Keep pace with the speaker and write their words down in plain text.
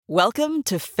Welcome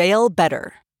to Fail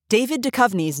Better, David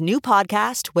Duchovny's new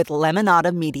podcast with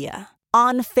Lemonada Media.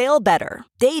 On Fail Better,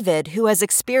 David, who has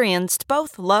experienced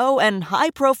both low and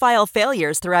high-profile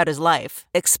failures throughout his life,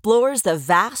 explores the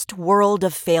vast world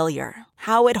of failure,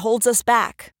 how it holds us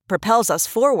back, propels us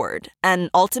forward, and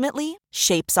ultimately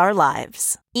shapes our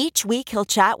lives. Each week he'll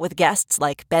chat with guests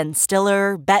like Ben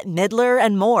Stiller, Bette Midler,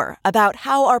 and more about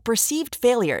how our perceived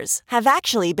failures have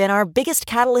actually been our biggest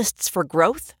catalysts for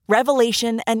growth,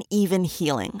 revelation, and even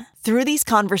healing. Through these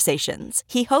conversations,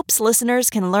 he hopes listeners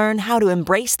can learn how to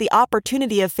embrace the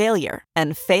opportunity of failure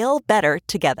and fail better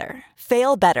together.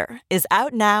 Fail Better is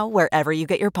out now wherever you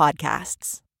get your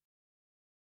podcasts.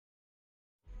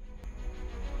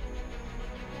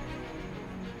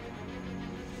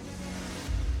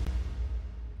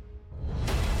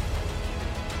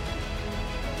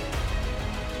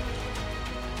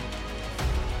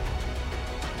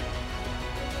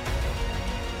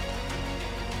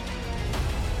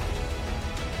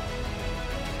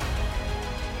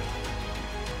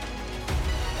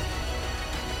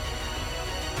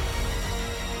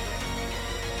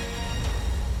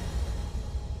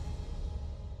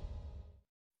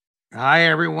 Hi,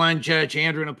 everyone. Judge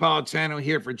Andrew Napolitano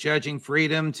here for Judging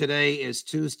Freedom. Today is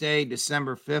Tuesday,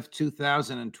 December 5th,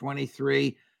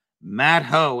 2023. Matt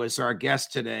Ho is our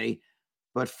guest today.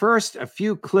 But first, a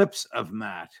few clips of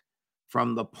Matt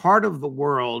from the part of the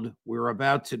world we're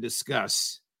about to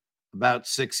discuss about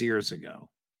 6 years ago.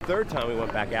 Third time we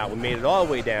went back out, we made it all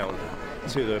the way down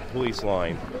to the police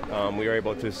line. We were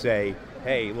able to say,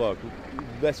 hey, look,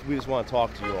 we just want to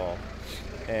talk to you all.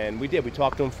 And we did. We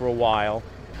talked to them for a while.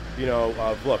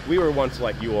 Look, we were once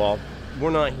like you all. We're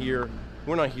not here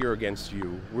against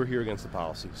you. We're here against the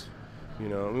policies. We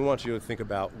want you to think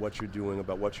about what you're doing,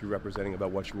 about what you're representing,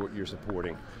 about what you're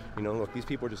supporting. Look, these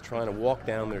people are just trying to walk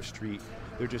down their street.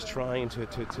 They're just trying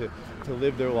to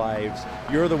live their lives.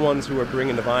 You're the ones who are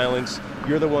bringing the violence.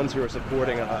 You're the ones who are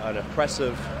supporting an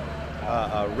oppressive,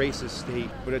 racist state.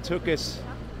 But it took us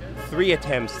 3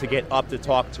 attempts to get up to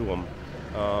talk to them.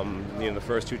 The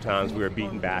first 2 times we were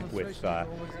beaten back with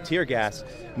tear gas.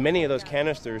 Many of those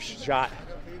canisters shot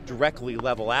directly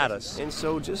level at us. And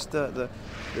so just the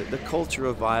culture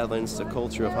of violence, the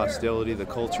culture of hostility, the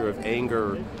culture of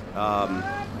anger,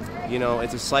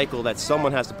 it's a cycle that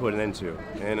someone has to put an end to.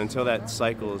 And until that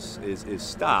cycle is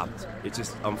stopped, it's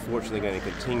just unfortunately going to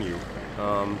continue.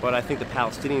 But I think the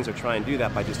Palestinians are trying to do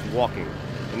that by just walking.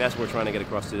 And that's what we're trying to get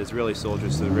across to the Israeli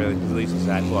soldiers, to the Israeli police, is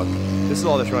that, look, this is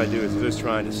all they're trying to do, is they're just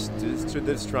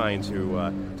trying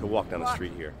to walk down the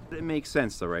street here. It makes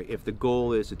sense, though, right? If the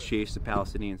goal is to chase the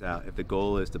Palestinians out, if the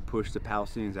goal is to push the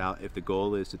Palestinians out, if the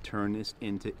goal is to turn this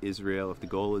into Israel, if the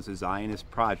goal is a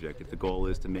Zionist project, if the goal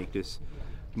is to make this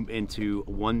into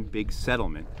one big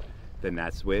settlement, then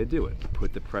that's the way to do it.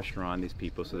 Put the pressure on these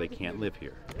people so they can't live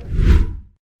here.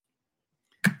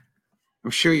 I'm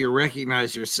sure you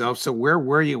recognize yourself. So where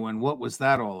were you and what was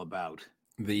that all about?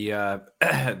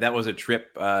 That was a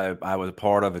trip I was a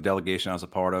part of, a delegation I was a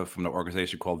part of from the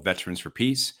organization called Veterans for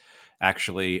Peace.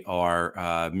 Actually,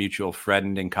 our mutual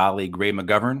friend and colleague, Ray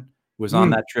McGovern, was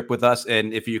on that trip with us.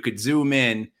 And if you could zoom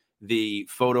in, the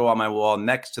photo on my wall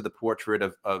next to the portrait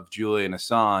of Julian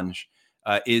Assange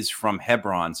is from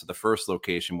Hebron, so the first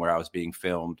location where I was being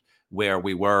filmed, where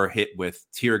we were hit with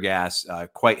tear gas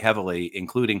quite heavily,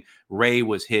 including Ray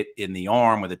was hit in the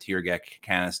arm with a tear gas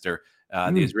canister.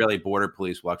 The Israeli border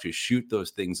police will actually shoot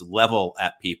those things level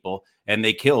at people, and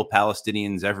they kill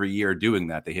Palestinians every year doing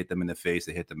that. They hit them in the face,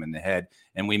 they hit them in the head.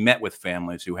 And we met with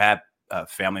families who had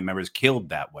family members killed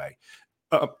that way.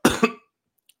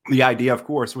 The idea, of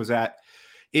course, was that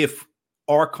if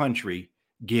our country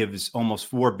gives almost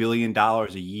 $4 billion a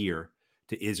year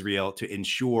to Israel to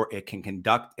ensure it can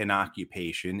conduct an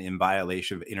occupation in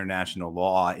violation of international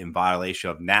law, in violation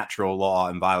of natural law,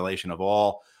 in violation of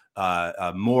all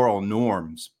moral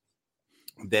norms,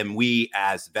 then we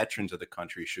as veterans of the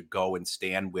country should go and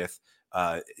stand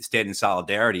in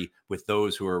solidarity with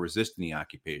those who are resisting the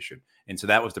occupation. And so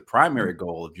that was the primary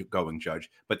goal of going, Judge.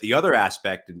 But the other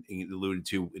aspect alluded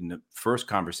to in the first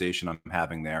conversation I'm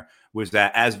having there was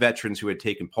that as veterans who had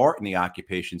taken part in the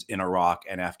occupations in Iraq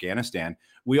and Afghanistan,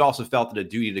 we also felt it a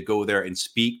duty to go there and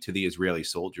speak to the Israeli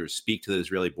soldiers, speak to the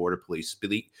Israeli border police,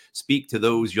 speak to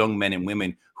those young men and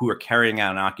women who are carrying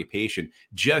out an occupation,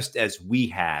 just as we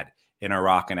had in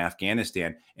Iraq and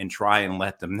Afghanistan, and try and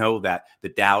let them know that the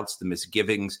doubts, the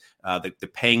misgivings, the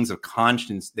pangs of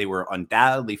conscience they were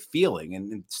undoubtedly feeling.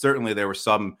 And certainly there were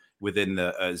some within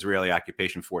the Israeli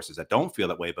occupation forces that don't feel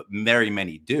that way, but very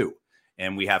many do.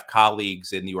 And we have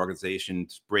colleagues in the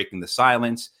organizations breaking the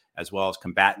silence as well as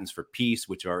Combatants for Peace,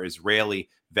 which are Israeli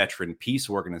veteran peace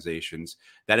organizations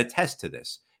that attest to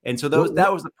this. And so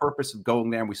that was the purpose of going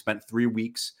there. And we spent 3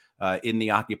 weeks in the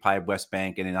occupied West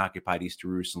Bank and in occupied East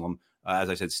Jerusalem, as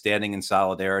I said, standing in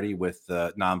solidarity with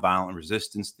nonviolent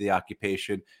resistance to the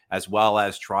occupation, as well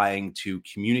as trying to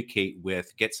communicate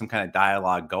with, get some kind of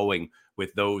dialogue going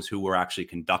with those who were actually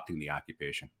conducting the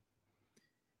occupation.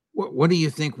 What do you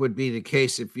think would be the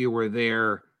case if you were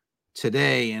there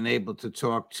today and able to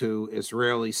talk to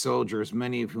Israeli soldiers,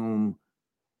 many of whom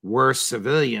were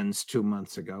civilians 2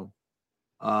 months ago,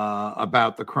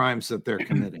 about the crimes that they're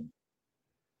committing?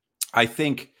 I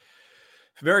think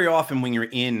very often when you're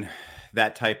in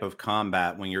that type of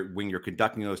combat, when you're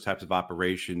conducting those types of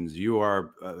operations, you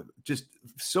are just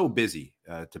so busy,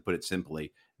 to put it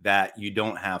simply, that you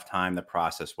don't have time to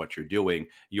process what you're doing.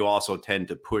 You also tend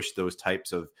to push those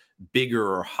types of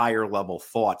bigger or higher level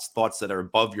thoughts that are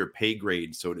above your pay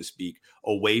grade, so to speak,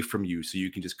 away from you, so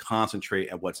you can just concentrate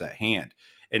at what's at hand.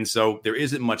 And so there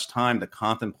isn't much time to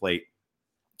contemplate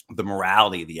the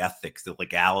morality, the ethics, the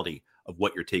legality of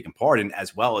what you're taking part in,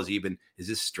 as well as even, does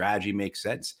this strategy make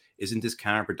sense? Isn't this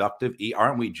counterproductive?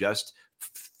 Aren't we just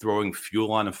throwing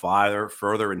fuel on the fire,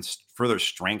 further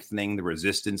strengthening the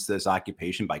resistance to this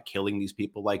occupation by killing these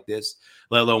people like this,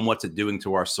 let alone what's it doing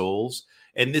to our souls?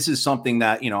 And this is something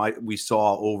that, we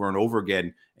saw over and over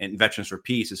again in Veterans for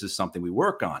Peace. This is something we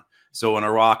work on. So in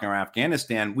Iraq or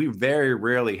Afghanistan, we very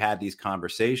rarely had these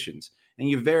conversations. And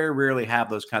you very rarely have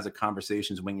those kinds of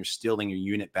conversations when you're still in your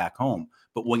unit back home.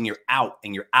 But when you're out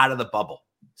and you're out of the bubble,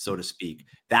 so to speak,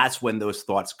 that's when those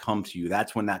thoughts come to you.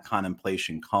 That's when that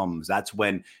contemplation comes. That's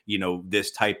when,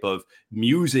 this type of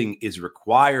musing is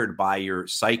required by your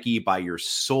psyche, by your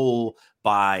soul,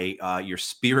 by your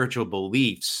spiritual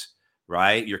beliefs,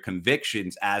 right? Your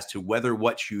convictions as to whether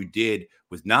what you did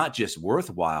was not just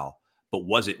worthwhile, but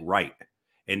was it right?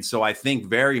 And so I think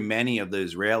very many of the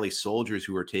Israeli soldiers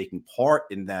who are taking part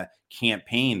in that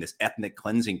campaign, this ethnic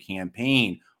cleansing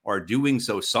campaign, are doing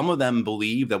so. Some of them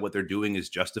believe that what they're doing is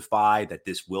justified, that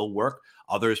this will work.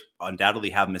 Others undoubtedly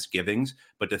have misgivings.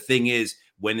 But the thing is,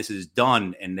 when this is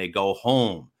done and they go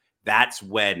home, that's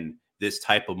when this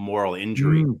type of moral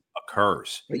injury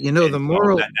occurs. But the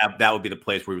moral that would be the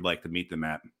place where we'd like to meet them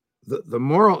at. The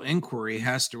moral inquiry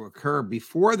has to occur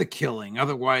before the killing.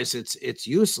 Otherwise, it's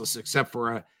useless, except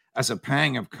for as a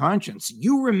pang of conscience.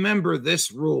 You remember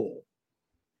this rule: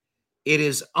 it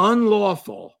is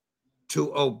unlawful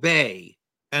to obey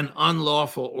an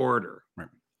unlawful order. Right.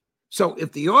 So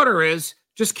if the order is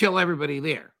just kill everybody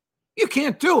there, you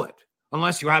can't do it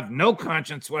unless you have no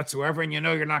conscience whatsoever and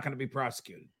you're not going to be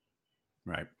prosecuted.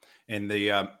 Right. And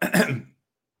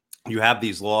you have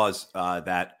these laws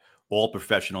that all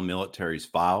professional militaries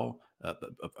follow,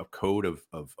 a code of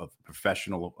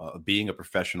professional, being a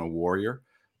professional warrior.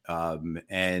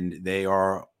 And they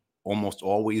are almost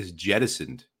always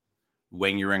jettisoned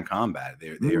when you're in combat. They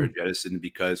are jettisoned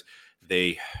because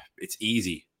it's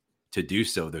easy to do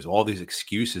so. There's all these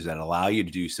excuses that allow you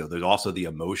to do so. There's also the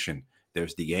emotion.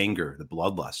 There's the anger, the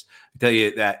bloodlust. I tell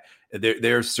you that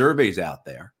there are surveys out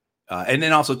there. And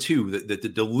then also, too, the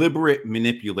deliberate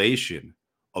manipulation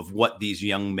of what these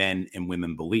young men and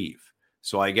women believe.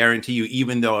 So I guarantee you,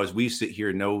 even though as we sit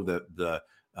here know the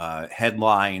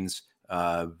headlines,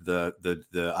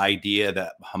 the idea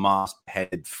that Hamas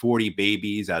had 40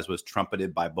 babies, as was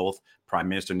trumpeted by both Prime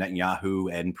Minister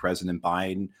Netanyahu and President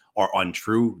Biden, are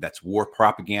untrue. That's war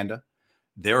propaganda.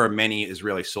 There are many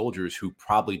Israeli soldiers who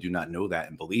probably do not know that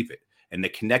and believe it. And the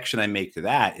connection I make to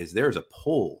that is there's a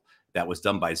poll that was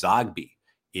done by Zogby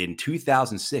in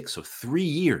 2006, so 3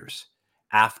 years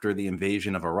after the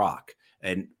invasion of Iraq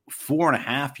and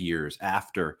 4.5 years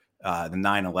after the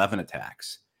 9/11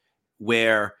 attacks,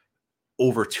 where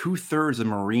over 2/3 of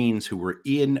Marines who were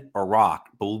in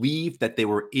Iraq believed that they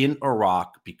were in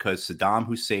Iraq because Saddam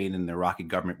Hussein and the Iraqi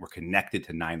government were connected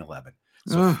to 9/11.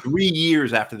 So 3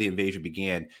 years after the invasion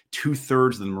began,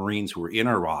 2/3 of the Marines who were in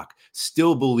Iraq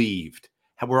still believed.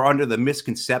 We're under the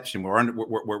misconception. We're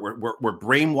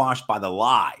brainwashed by the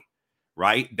lie,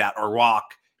 right? That Iraq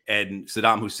and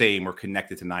Saddam Hussein were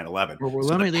connected to 9/11. Well,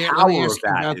 so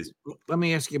let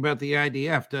me ask you about the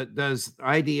IDF. Does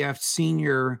IDF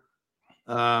senior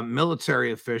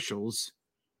military officials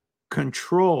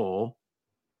control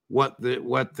what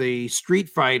the street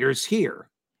fighters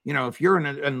hear? If you're an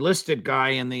enlisted guy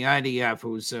in the IDF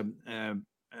who's a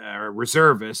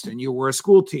reservist and you were a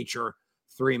school teacher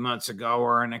 3 months ago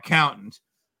or an accountant,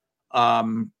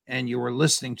 and you were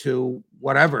listening to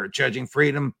whatever, Judging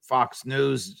Freedom, Fox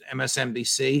News,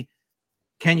 MSNBC,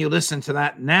 can you listen to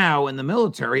that now in the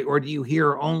military, or do you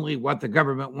hear only what the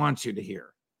government wants you to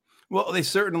hear? Well, they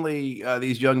certainly,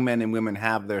 these young men and women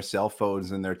have their cell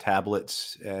phones and their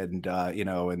tablets and,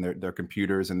 and their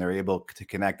computers, and they're able to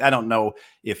connect. I don't know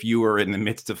if you were in the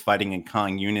midst of fighting in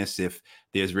Khan Yunis, if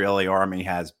the Israeli army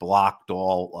has blocked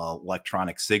all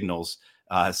electronic signals.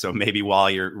 So maybe while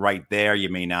you're right there, you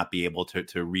may not be able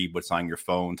to read what's on your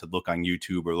phone, to look on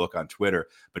YouTube or look on Twitter.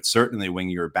 But certainly when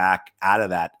you're back out of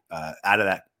that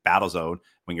battle zone,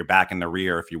 when you're back in the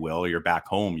rear, if you will, or you're back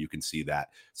home, you can see that.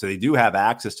 So they do have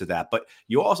access to that. But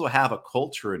you also have a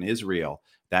culture in Israel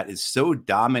that is so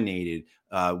dominated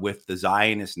with the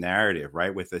Zionist narrative,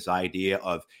 right? With this idea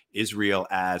of Israel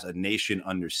as a nation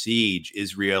under siege,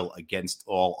 Israel against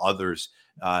all others.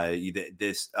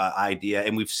 This idea,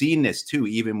 and we've seen this too,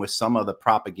 even with some of the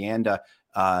propaganda,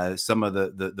 some of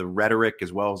the rhetoric,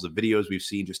 as well as the videos we've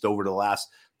seen just over the last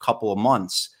couple of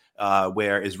months.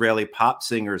 Where Israeli pop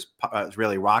singers,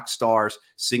 Israeli rock stars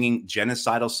singing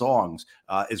genocidal songs,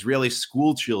 Israeli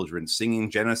school children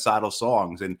singing genocidal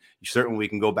songs. And certainly we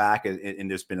can go back and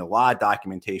there's been a lot of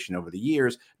documentation over the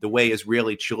years, the way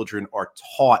Israeli children are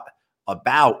taught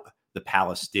about the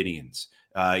Palestinians.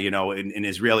 In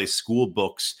Israeli school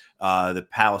books, the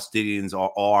Palestinians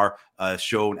are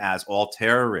shown as all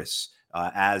terrorists,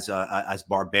 as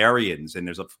barbarians. And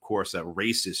there's, of course, a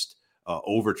racist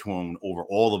overtone over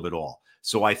all of it all.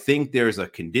 So I think there's a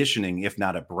conditioning, if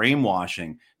not a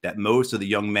brainwashing, that most of the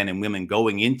young men and women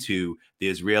going into the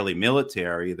Israeli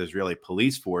military, the Israeli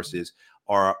police forces,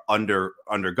 are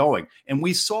undergoing. And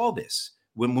we saw this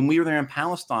when we were there in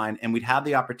Palestine, and we'd have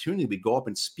the opportunity, we'd go up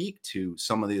and speak to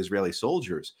some of the Israeli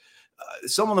soldiers.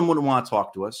 Some of them wouldn't want to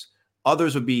talk to us.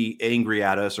 Others would be angry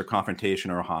at us or confrontation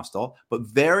or hostile. But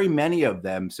very many of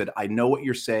them said, I know what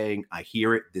you're saying. I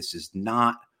hear it. This is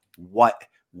not what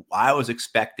I was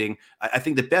expecting. I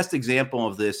think the best example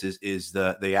of this is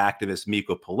the activist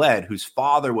Miko Peled, whose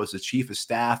father was the chief of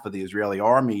staff of the Israeli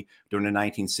army during the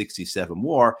 1967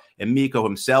 war. And Miko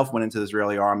himself went into the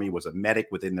Israeli army, was a medic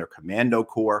within their commando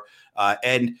corps.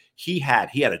 And he had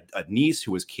a niece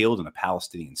who was killed in a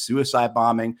Palestinian suicide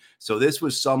bombing. So this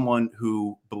was someone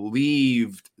who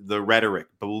believed the rhetoric,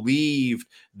 believed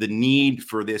the need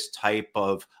for this type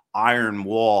of iron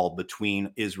wall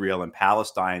between Israel and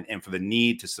Palestine, and for the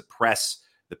need to suppress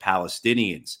the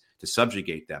Palestinians, to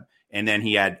subjugate them. And then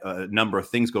he had a number of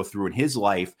things go through in his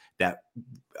life that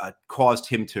caused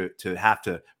him to have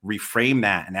to reframe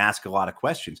that and ask a lot of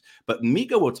questions. But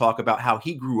Miko will talk about how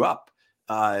he grew up,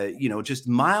 just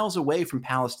miles away from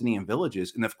Palestinian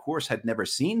villages, and of course had never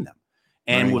seen them,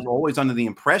 and was always under the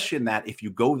impression that if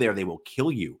you go there, they will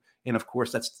kill you. And of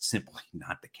course, that's simply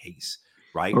not the case.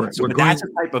 Right. So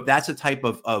that's a type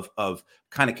of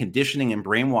kind of conditioning and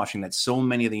brainwashing that so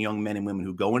many of the young men and women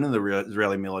who go into the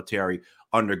Israeli military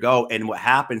undergo. And what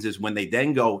happens is when they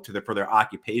then go for their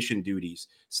occupation duties,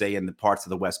 say in the parts of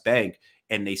the West Bank,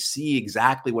 and they see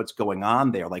exactly what's going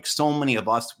on there. Like so many of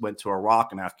us went to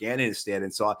Iraq and Afghanistan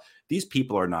and saw these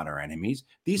people are not our enemies.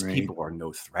 These people are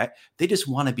no threat. They just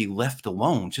want to be left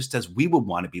alone, just as we would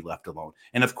want to be left alone.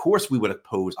 And of course, we would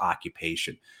oppose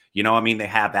occupation. They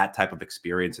have that type of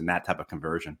experience and that type of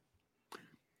conversion.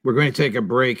 We're going to take a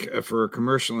break for a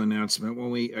commercial announcement. When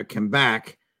we come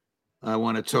back, I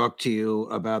want to talk to you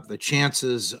about the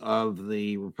chances of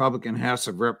the Republican House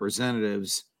of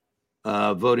Representatives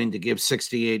voting to give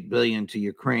 $68 billion to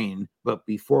Ukraine. But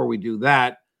before we do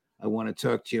that, I want to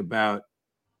talk to you about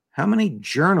how many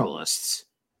journalists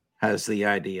has the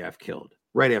IDF killed.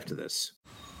 Right after this.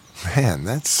 Man,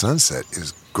 that sunset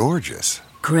is gorgeous.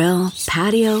 Grill,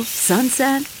 patio,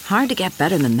 sunset. Hard to get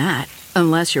better than that.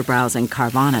 Unless you're browsing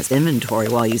Carvana's inventory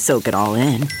while you soak it all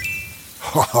in.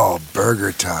 Oh,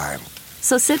 burger time.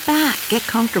 So sit back, get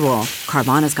comfortable.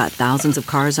 Carvana's got thousands of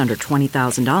cars under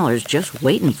 $20,000 just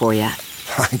waiting for you.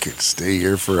 I could stay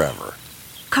here forever.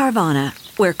 Carvana,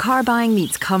 where car buying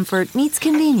meets comfort, meets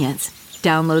convenience.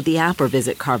 Download the app or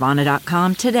visit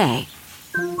Carvana.com today.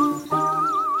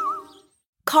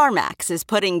 CarMax is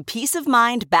putting peace of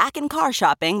mind back in car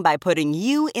shopping by putting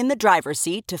you in the driver's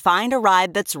seat to find a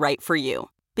ride that's right for you.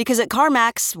 Because at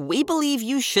CarMax, we believe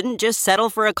you shouldn't just settle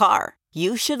for a car.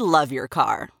 You should love your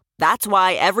car. That's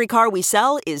why every car we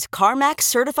sell is CarMax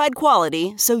certified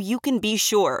quality, so you can be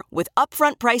sure with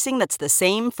upfront pricing that's the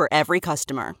same for every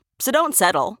customer. So don't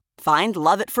settle. Find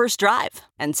love at first drive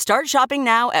and start shopping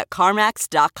now at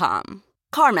CarMax.com.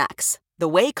 CarMax, the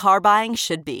way car buying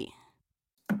should be.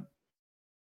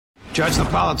 Judge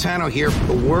Napolitano here.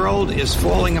 The world is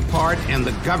falling apart and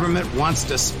the government wants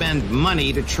to spend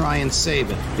money to try and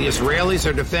save it. The Israelis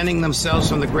are defending themselves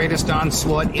from the greatest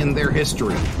onslaught in their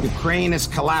history. Ukraine is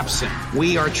collapsing.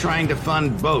 We are trying to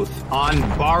fund both on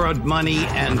borrowed money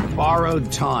and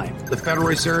borrowed time. The Federal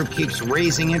Reserve keeps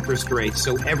raising interest rates,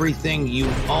 so everything you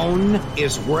own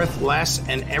is worth less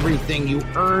and everything you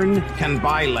earn can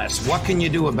buy less. What can you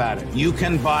do about it? You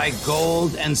can buy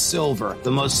gold and silver,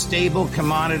 the most stable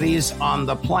commodities on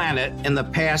the planet in the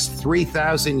past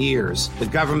 3,000 years. The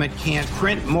government can't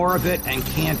print more of it and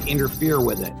can't interfere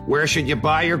with it. Where should you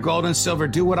buy your gold and silver?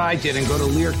 Do what I did and go to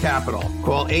Lear Capital.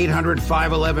 Call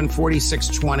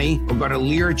 800-511-4620 or go to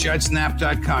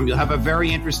LearJudgeSnap.com. You'll have a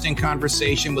very interesting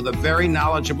conversation with a very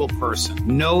knowledgeable person.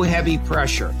 No heavy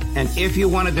pressure. And if you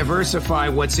want to diversify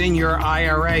what's in your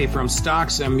IRA from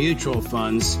stocks and mutual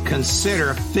funds,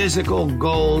 consider physical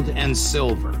gold and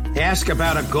silver. Ask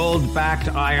about a gold-backed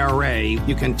IRA.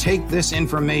 You can take this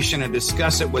information and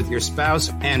discuss it with your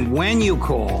spouse. And when you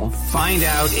call, find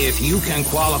out if you can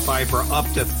qualify for up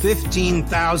to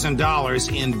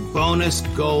 $15,000 in bonus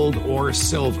gold or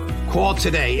silver. Call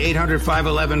today,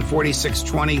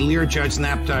 800-511-4620,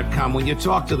 LearJudgeSnap.com. When you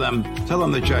talk to them, tell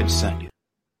them the judge sent you.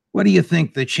 What do you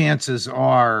think the chances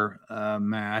are,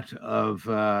 Matt, of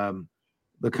the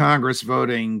Congress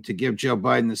voting to give Joe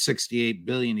Biden the $68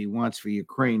 billion he wants for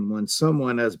Ukraine when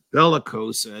someone as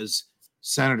bellicose as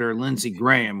Senator Lindsey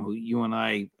Graham, who you and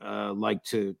I like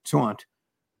to taunt,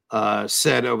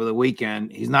 said over the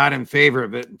weekend he's not in favor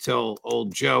of it until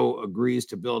old Joe agrees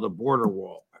to build a border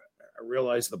wall. I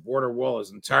realize the border wall is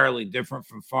entirely different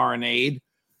from foreign aid,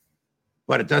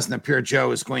 but it doesn't appear Joe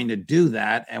is going to do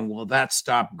that. And will that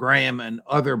stop Graham and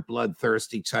other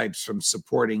bloodthirsty types from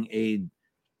supporting aid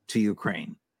to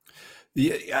Ukraine?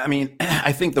 Yeah, I mean,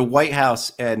 I think the White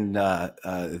House and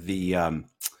the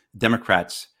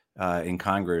Democrats in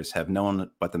Congress have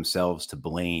known but themselves to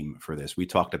blame for this. We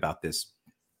talked about this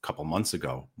a couple months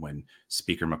ago when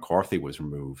Speaker McCarthy was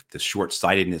removed, the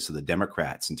short-sightedness of the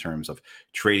Democrats in terms of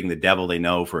trading the devil they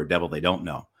know for a devil they don't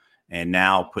know. And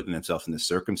now putting themselves in the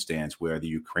circumstance where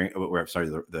the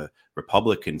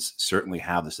Republicans certainly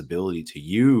have this ability to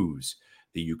use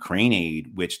the Ukraine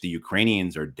aid, which the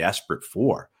Ukrainians are desperate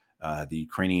for. The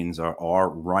Ukrainians are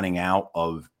running out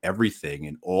of everything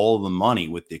and all the money,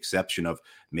 with the exception of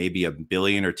maybe $1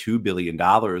 billion or $2 billion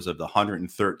of the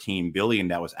 $113 billion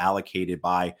that was allocated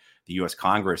by the U.S.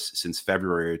 Congress since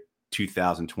February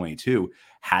 2022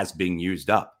 has been used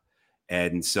up.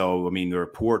 And so, I mean, the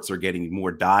reports are getting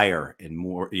more dire and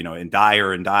more, and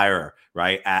dire,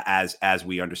 right? As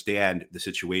we understand the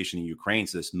situation in Ukraine.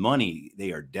 So this money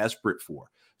they are desperate for.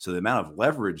 So the amount of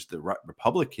leverage the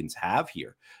Republicans have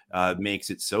here makes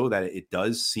it so that it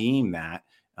does seem that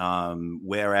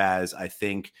whereas I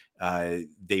think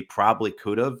they probably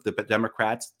could have, the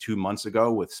Democrats 2 months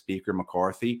ago with Speaker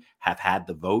McCarthy, have had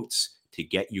the votes to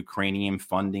get Ukrainian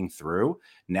funding through.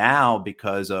 Now,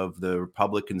 because of the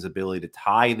Republicans' ability to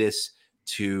tie this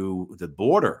to the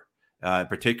border,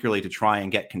 particularly to try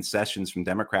and get concessions from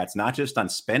Democrats, not just on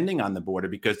spending on the border,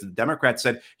 because the Democrats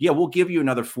said, yeah, we'll give you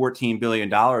another $14 billion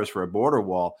for a border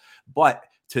wall. But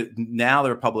now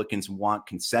the Republicans want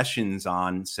concessions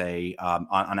on, say,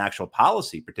 on actual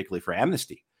policy, particularly for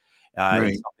amnesty. Right.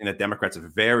 It's something that Democrats are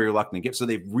very reluctant to give. So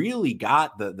they've really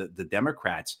got the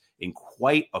Democrats in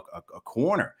quite a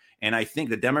corner. And I think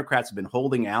the Democrats have been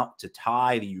holding out to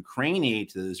tie the Ukraine aid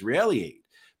to the Israeli aid.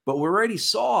 But we already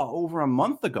saw over a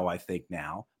month ago, I think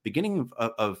now, beginning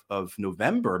of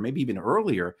November, maybe even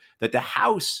earlier, that the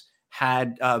House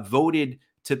had voted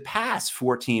to pass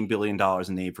 $14 billion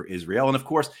in aid for Israel. And of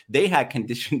course, they had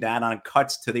conditioned that on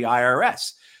cuts to the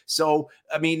IRS. So,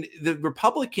 I mean, the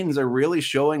Republicans are really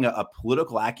showing a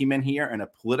political acumen here and a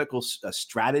political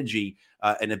strategy,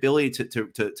 an ability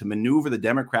to maneuver the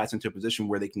Democrats into a position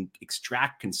where they can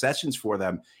extract concessions for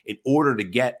them in order to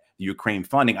get the Ukraine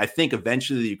funding. I think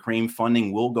eventually the Ukraine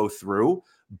funding will go through,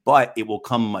 but it will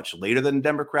come much later than the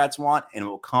Democrats want, and it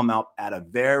will come out at a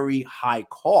very high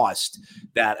cost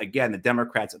that, again, the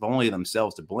Democrats have only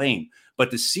themselves to blame.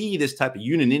 But to see this type of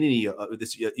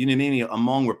unanimity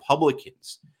among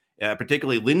Republicans,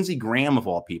 particularly Lindsey Graham, of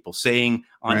all people, saying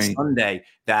on Sunday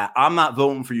that I'm not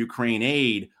voting for Ukraine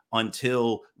aid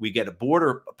until we get a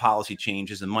border policy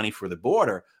changes and money for the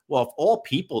border. Well, of all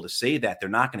people to say that they're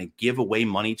not going to give away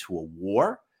money to a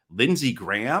war, Lindsey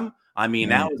Graham, I mean,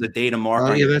 that was a data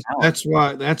marker. That's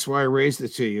why I raised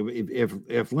it to you.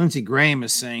 If Lindsey Graham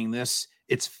is saying this,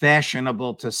 it's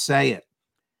fashionable to say it.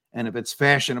 And if it's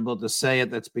fashionable to say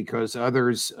it, that's because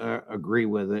others agree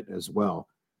with it as well.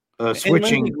 And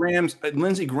switching.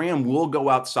 Lindsey Graham will go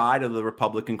outside of the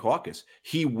Republican caucus.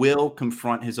 He will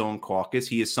confront his own caucus.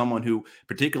 He is someone who,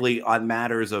 particularly on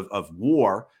matters of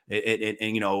war,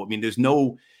 and there's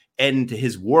no end to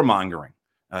his warmongering.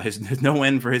 There's no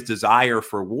end for his desire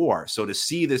for war. So to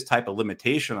see this type of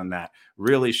limitation on that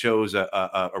really shows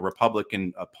a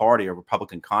Republican party, a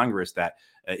Republican Congress that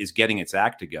is getting its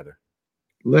act together.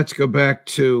 Let's go back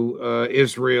to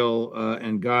Israel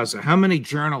and Gaza. How many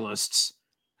journalists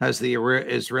has the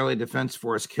Israeli Defense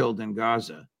Force killed in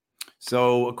Gaza?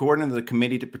 So according to the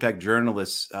Committee to Protect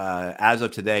Journalists, as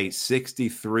of today,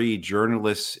 63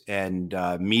 journalists and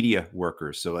media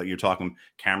workers. So you're talking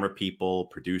camera people,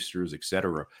 producers,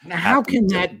 etc. Now, how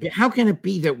can it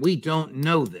be that we don't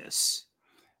know this?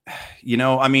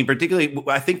 Particularly,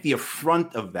 I think the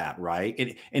affront of that,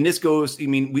 right? And this goes,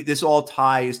 this all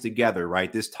ties together,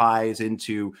 right? This ties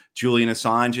into Julian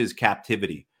Assange's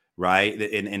captivity, right?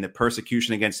 And the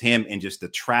persecution against him and just the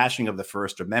trashing of the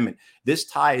First Amendment. This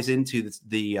ties into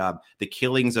the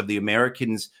killings of the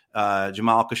Americans,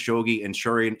 Jamal Khashoggi and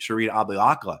Shireen Abu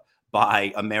Akleh,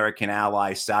 by American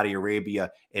allies, Saudi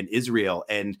Arabia and Israel.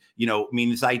 And,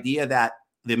 this idea that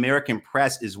the American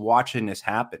press is watching this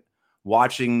happen,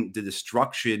 watching the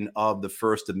destruction of the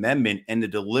First Amendment and the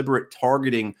deliberate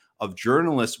targeting of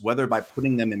journalists, whether by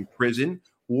putting them in prison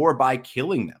or by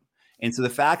killing them. And so the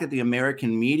fact that the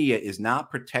American media is not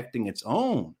protecting its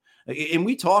own, and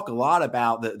we talk a lot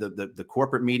about the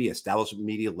corporate media, establishment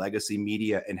media, legacy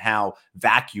media, and how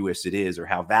vacuous it is, or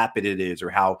how vapid it is,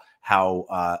 or how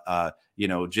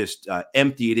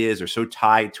empty it is, or so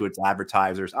tied to its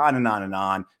advertisers, on and on and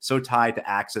on, so tied to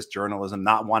access journalism,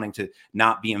 not wanting to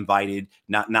not be invited,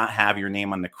 not have your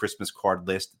name on the Christmas card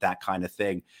list, that kind of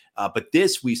thing. But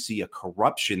this, we see a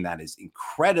corruption that is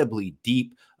incredibly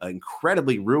deep,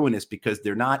 incredibly ruinous, because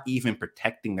they're not even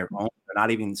protecting their own. They're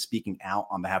not even speaking out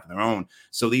on behalf of their own.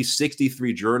 So these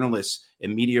 63 journalists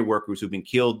and media workers who've been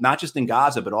killed, not just in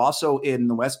Gaza, but also in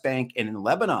the West Bank and in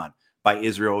Lebanon by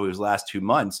Israel over these last 2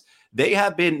 months, they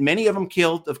have been, many of them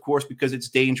killed, of course, because it's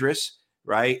dangerous,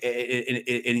 right?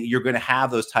 And you're going to have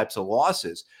those types of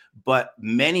losses. But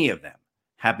many of them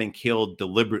have been killed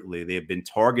deliberately. They have been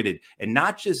targeted. And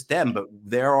not just them, but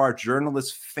there are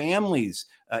journalists' families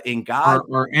in Gaza.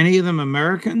 Are any of them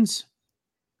Americans?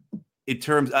 In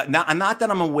terms, not that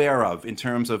I'm aware of, in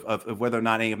terms of whether or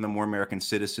not any of them were American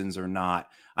citizens or not.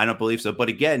 I don't believe so. But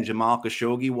again, Jamal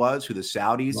Khashoggi was, who the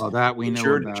Saudis that we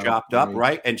know about, chopped up,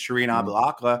 right? And Shireen Abu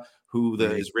Akleh, who the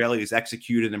Israelis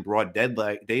executed in broad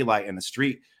daylight in the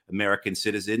street, American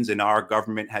citizens, and our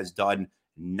government has done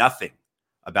nothing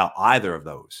about either of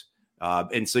those.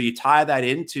 And so you tie that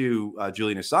into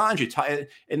Julian Assange,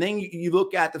 and then you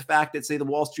look at the fact that, say, the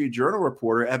Wall Street Journal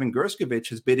reporter Evan Gershkovich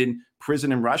has been in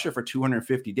prison in Russia for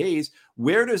 250 days.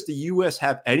 Where does the U.S.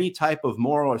 have any type of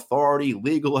moral authority,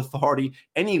 legal authority,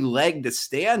 any leg to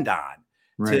stand on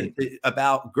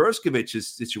about Gershkovich's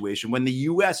situation when the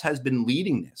U.S. has been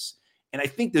leading this? And I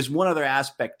think there's one other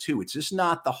aspect, too. It's just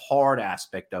not the hard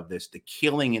aspect of this, the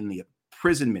killing and the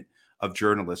imprisonment of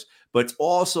journalists, but it's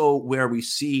also where we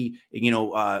see,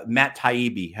 Matt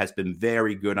Taibbi has been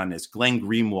very good on this. Glenn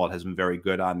Greenwald has been very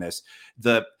good on this.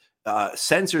 The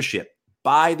censorship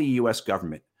by the U.S.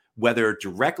 government, whether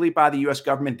directly by the U.S.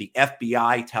 government, the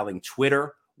FBI telling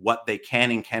Twitter what they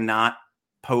can and cannot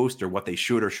post, or what they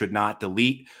should or should not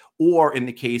delete, or in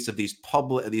the case of these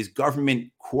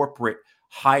government corporate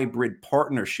hybrid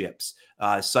partnerships,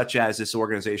 such as this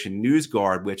organization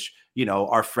NewsGuard, which,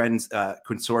 our friends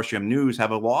Consortium News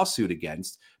have a lawsuit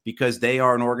against, because they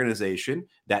are an organization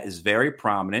that is very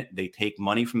prominent. They take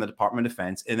money from the Department of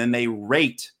Defense, and then they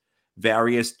rate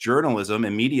various journalism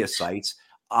and media sites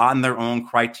on their own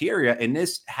criteria. And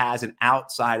this has an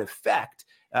outside effect.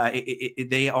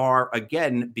 They are,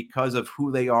 again, because of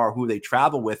who they are, who they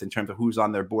travel with in terms of who's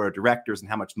on their board of directors and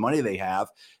how much money they have,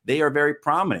 they are very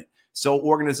prominent. So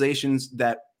organizations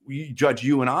that Judge,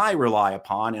 you and I rely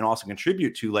upon and also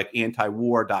contribute to, like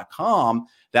antiwar.com,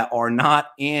 that are not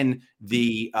in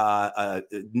the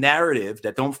narrative,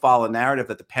 that don't follow a narrative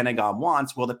that the Pentagon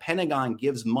wants. Well, the Pentagon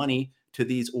gives money to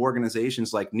these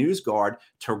organizations like NewsGuard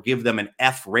to give them an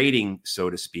F rating, so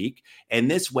to speak.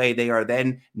 And this way, they are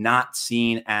then not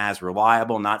seen as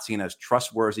reliable, not seen as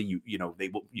trustworthy.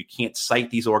 You can't cite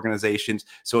these organizations.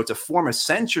 So it's a form of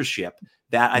censorship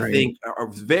that I think are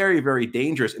very, very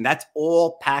dangerous. And that's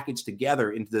all packaged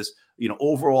together into this,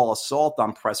 overall assault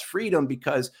on press freedom,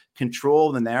 because control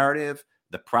of the narrative,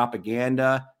 the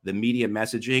propaganda, the media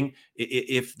messaging,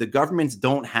 if the governments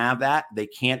don't have that, they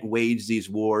can't wage these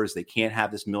wars. They can't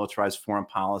have this militarized foreign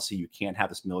policy. You can't have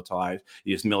this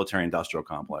military industrial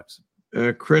complex.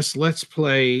 Chris, let's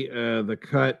play the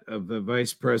cut of the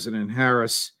Vice President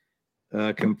Harris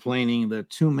complaining that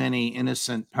too many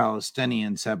innocent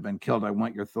Palestinians have been killed. I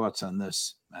want your thoughts on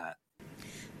this, Matt.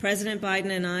 President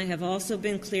Biden and I have also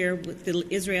been clear with the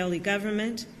Israeli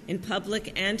government in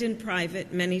public and in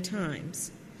private many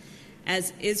times.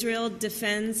 As Israel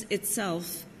defends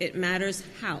itself, it matters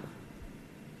how.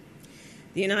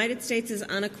 The United States is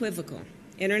unequivocal.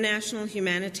 International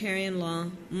humanitarian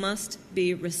law must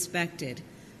be respected.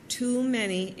 Too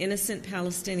many innocent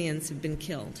Palestinians have been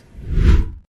killed.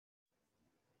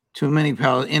 Too many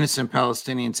innocent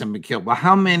Palestinians have been killed. Well,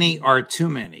 how many are too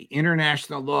many?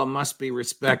 International law must be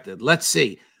respected. Let's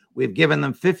see. We've given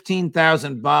them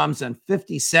 15,000 bombs and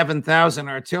 57,000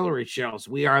 artillery shells.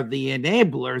 We are the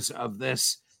enablers of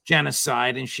this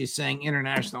genocide, and she's saying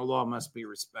international law must be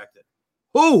respected.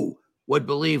 Who would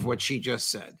believe what she just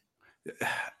said?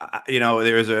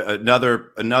 There's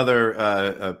another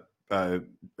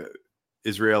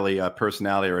Israeli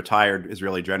personality, a retired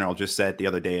Israeli general, just said the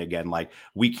other day again, like,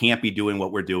 we can't be doing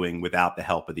what we're doing without the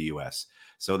help of the U.S.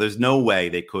 So there's no way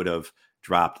they could have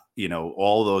dropped,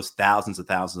 all those thousands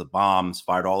of bombs,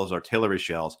 fired all those artillery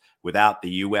shells without the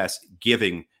U.S.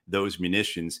 giving those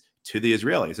munitions to the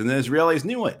Israelis. And the Israelis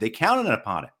knew it. They counted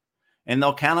upon it. And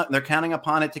they're counting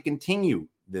upon it to continue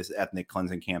this ethnic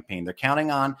cleansing campaign. They're counting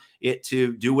on it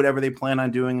to do whatever they plan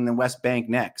on doing in the West Bank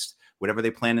next. Whatever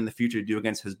they plan in the future to do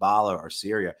against Hezbollah or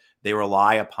Syria, they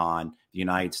rely upon the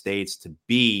United States to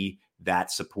be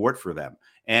that support for them.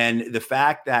 And the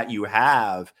fact that you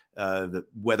have,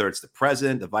 whether it's the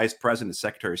president, the vice president, the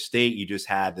secretary of state, you just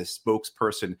had the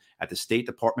spokesperson at the State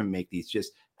Department make these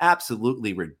just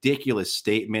absolutely ridiculous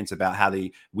statements about how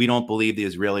we don't believe the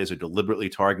Israelis are deliberately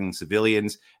targeting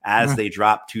civilians as they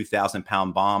drop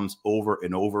 2,000-pound bombs over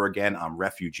and over again on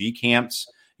refugee camps.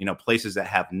 Places that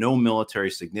have no military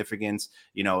significance,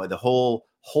 the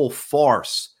whole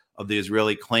farce of the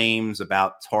Israeli claims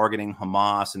about targeting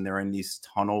Hamas, and they're in these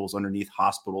tunnels underneath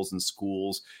hospitals and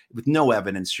schools with no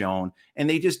evidence shown. And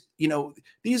they just,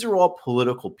 these are all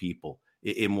political people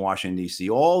in Washington, D.C.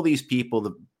 All these people,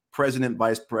 the president,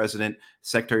 vice president,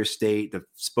 secretary of state, the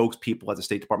spokespeople at the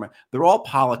State Department, they're all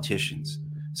politicians.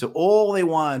 So all they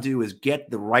want to do is get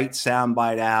the right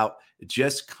soundbite out,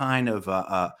 just kind of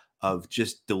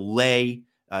just delay,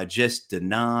 just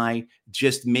deny,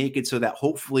 just make it so that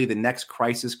hopefully the next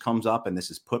crisis comes up and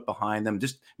this is put behind them.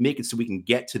 Just make it so we can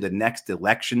get to the next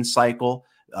election cycle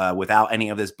without any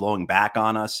of this blowing back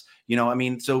on us.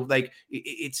 So like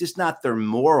it's just not their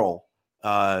moral.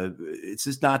 It's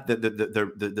just not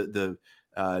the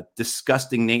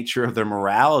disgusting nature of their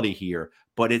morality here,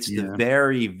 but it's the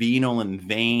very venal and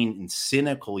vain and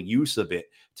cynical use of it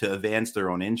to advance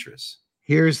their own interests.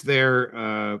 Here's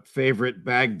their favorite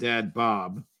Baghdad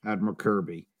Bob, Admiral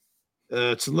Kirby.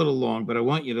 It's a little long, but I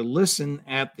want you to listen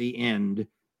at the end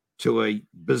to a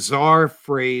bizarre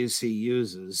phrase he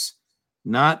uses.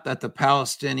 Not that the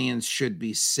Palestinians should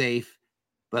be safe,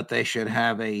 but they should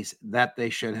have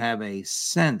a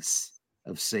sense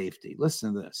of safety.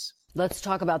 Listen to this. Let's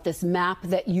talk about this map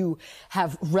that you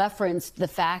have referenced, the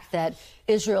fact that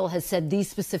Israel has said these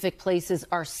specific places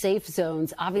are safe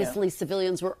zones. Obviously,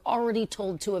 civilians were already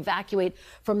told to evacuate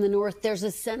from the north. There's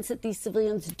a sense that these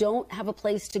civilians don't have a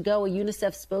place to go. A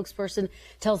UNICEF spokesperson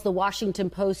tells the Washington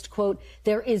Post, quote,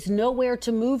 "There is nowhere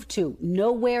to move to.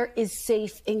 Nowhere is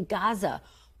safe in Gaza."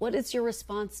 What is your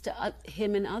response to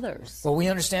him and others? Well, we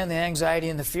understand the anxiety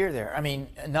and the fear there. I mean,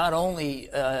 not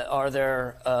only are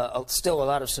there still a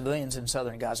lot of civilians in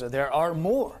southern Gaza, there are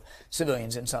more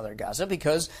civilians in southern Gaza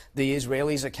because the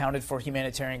Israelis accounted for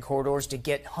humanitarian corridors to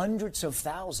get hundreds of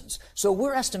thousands. So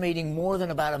we're estimating more than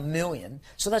about 1 million.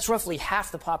 So that's roughly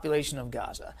half the population of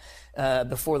Gaza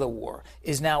before the war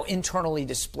is now internally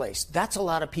displaced. That's a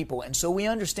lot of people. And so we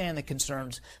understand the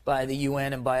concerns by the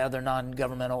UN and by other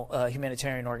non-governmental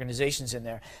humanitarian organizations in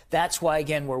there. That's why,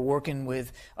 again, we're working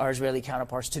with our Israeli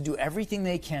counterparts to do everything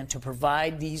they can to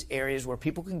provide these areas where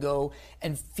people can go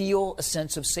and feel a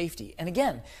sense of safety. And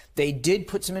again, they did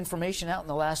put some information out in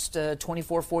the last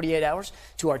 24, 48 hours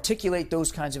to articulate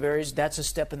those kinds of areas. That's a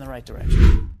step in the right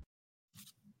direction.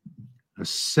 A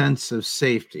sense of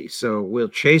safety. So we'll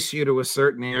chase you to a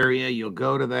certain area, you'll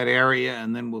go to that area,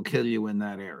 and then we'll kill you in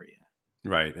that area.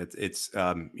 Right. It's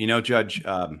Judge,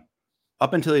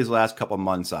 up until these last couple of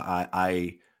months,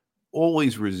 I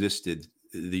always resisted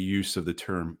the use of the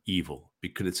term evil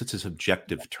because it's such a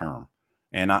subjective term.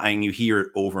 And you hear it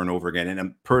over and over again. And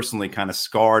I'm personally kind of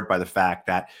scarred by the fact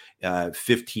that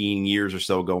 15 years or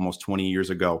so ago, almost 20 years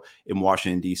ago in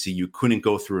Washington, D.C., you couldn't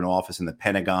go through an office in the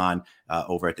Pentagon,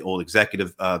 over at the old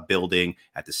executive building,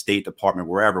 at the State Department,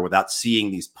 wherever, without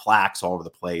seeing these plaques all over the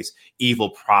place.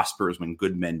 Evil prospers when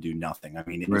good men do nothing. I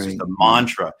mean, it was just a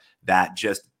mantra that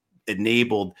just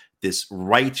enabled this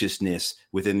righteousness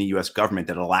within the U.S. government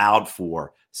that allowed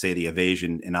for, say, the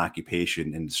invasion and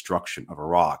occupation and destruction of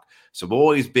Iraq. So I've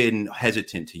always been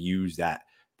hesitant to use that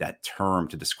term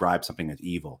to describe something as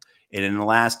evil. And in the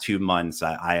last 2 months,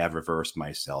 I have reversed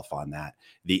myself on that.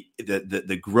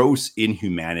 The gross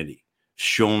inhumanity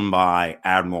shown by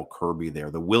Admiral Kirby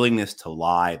there, the willingness to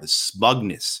lie, the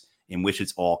smugness in which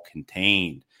it's all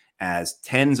contained, as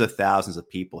tens of thousands of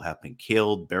people have been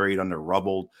killed, buried under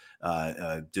rubble,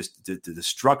 just the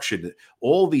destruction,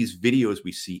 all these videos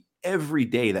we see every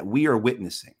day that we are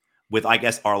witnessing with, I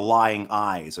guess, our lying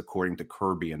eyes, according to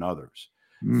Kirby and others.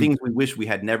 Things we wish we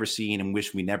had never seen and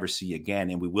wish we never see again,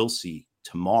 and we will see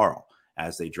tomorrow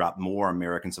as they drop more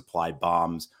American supplied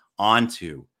bombs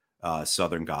onto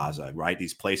southern Gaza, right?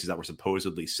 These places that were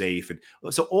supposedly safe. And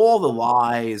so all the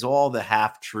lies, all the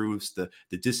half-truths, the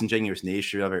disingenuous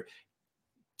nature of it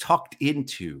tucked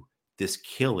into this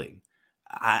killing,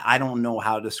 I don't know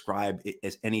how to describe it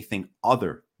as anything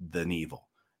other than evil.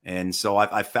 And so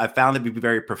I found it to be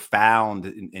very profound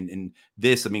in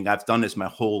this. I mean, I've done this my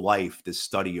whole life, this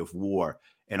study of war,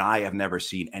 and I have never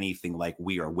seen anything like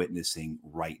we are witnessing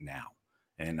right now.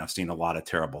 And I've seen a lot of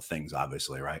terrible things,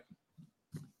 obviously, right?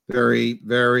 Very,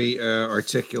 very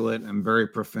articulate and very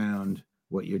profound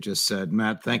what you just said.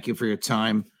 Matt, thank you for your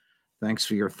time. Thanks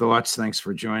for your thoughts. Thanks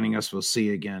for joining us. We'll see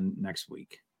you again next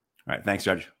week. All right. Thanks,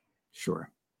 Judge. Sure.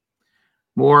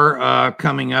 More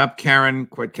coming up. Karen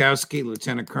Kwiatkowski,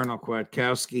 Lieutenant Colonel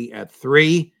Kwiatkowski at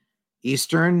 3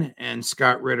 Eastern, and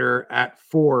Scott Ritter at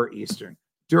 4 Eastern.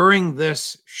 During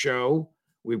this show,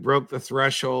 we broke the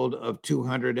threshold of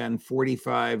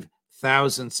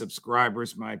 245,000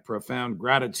 subscribers. My profound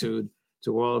gratitude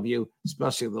to all of you,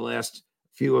 especially the last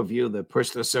few of you that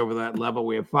pushed us over that level.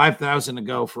 We have 5,000 to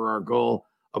go for our goal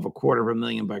of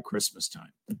 250,000 by Christmas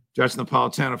time. Judge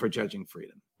Napolitano for Judging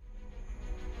Freedom.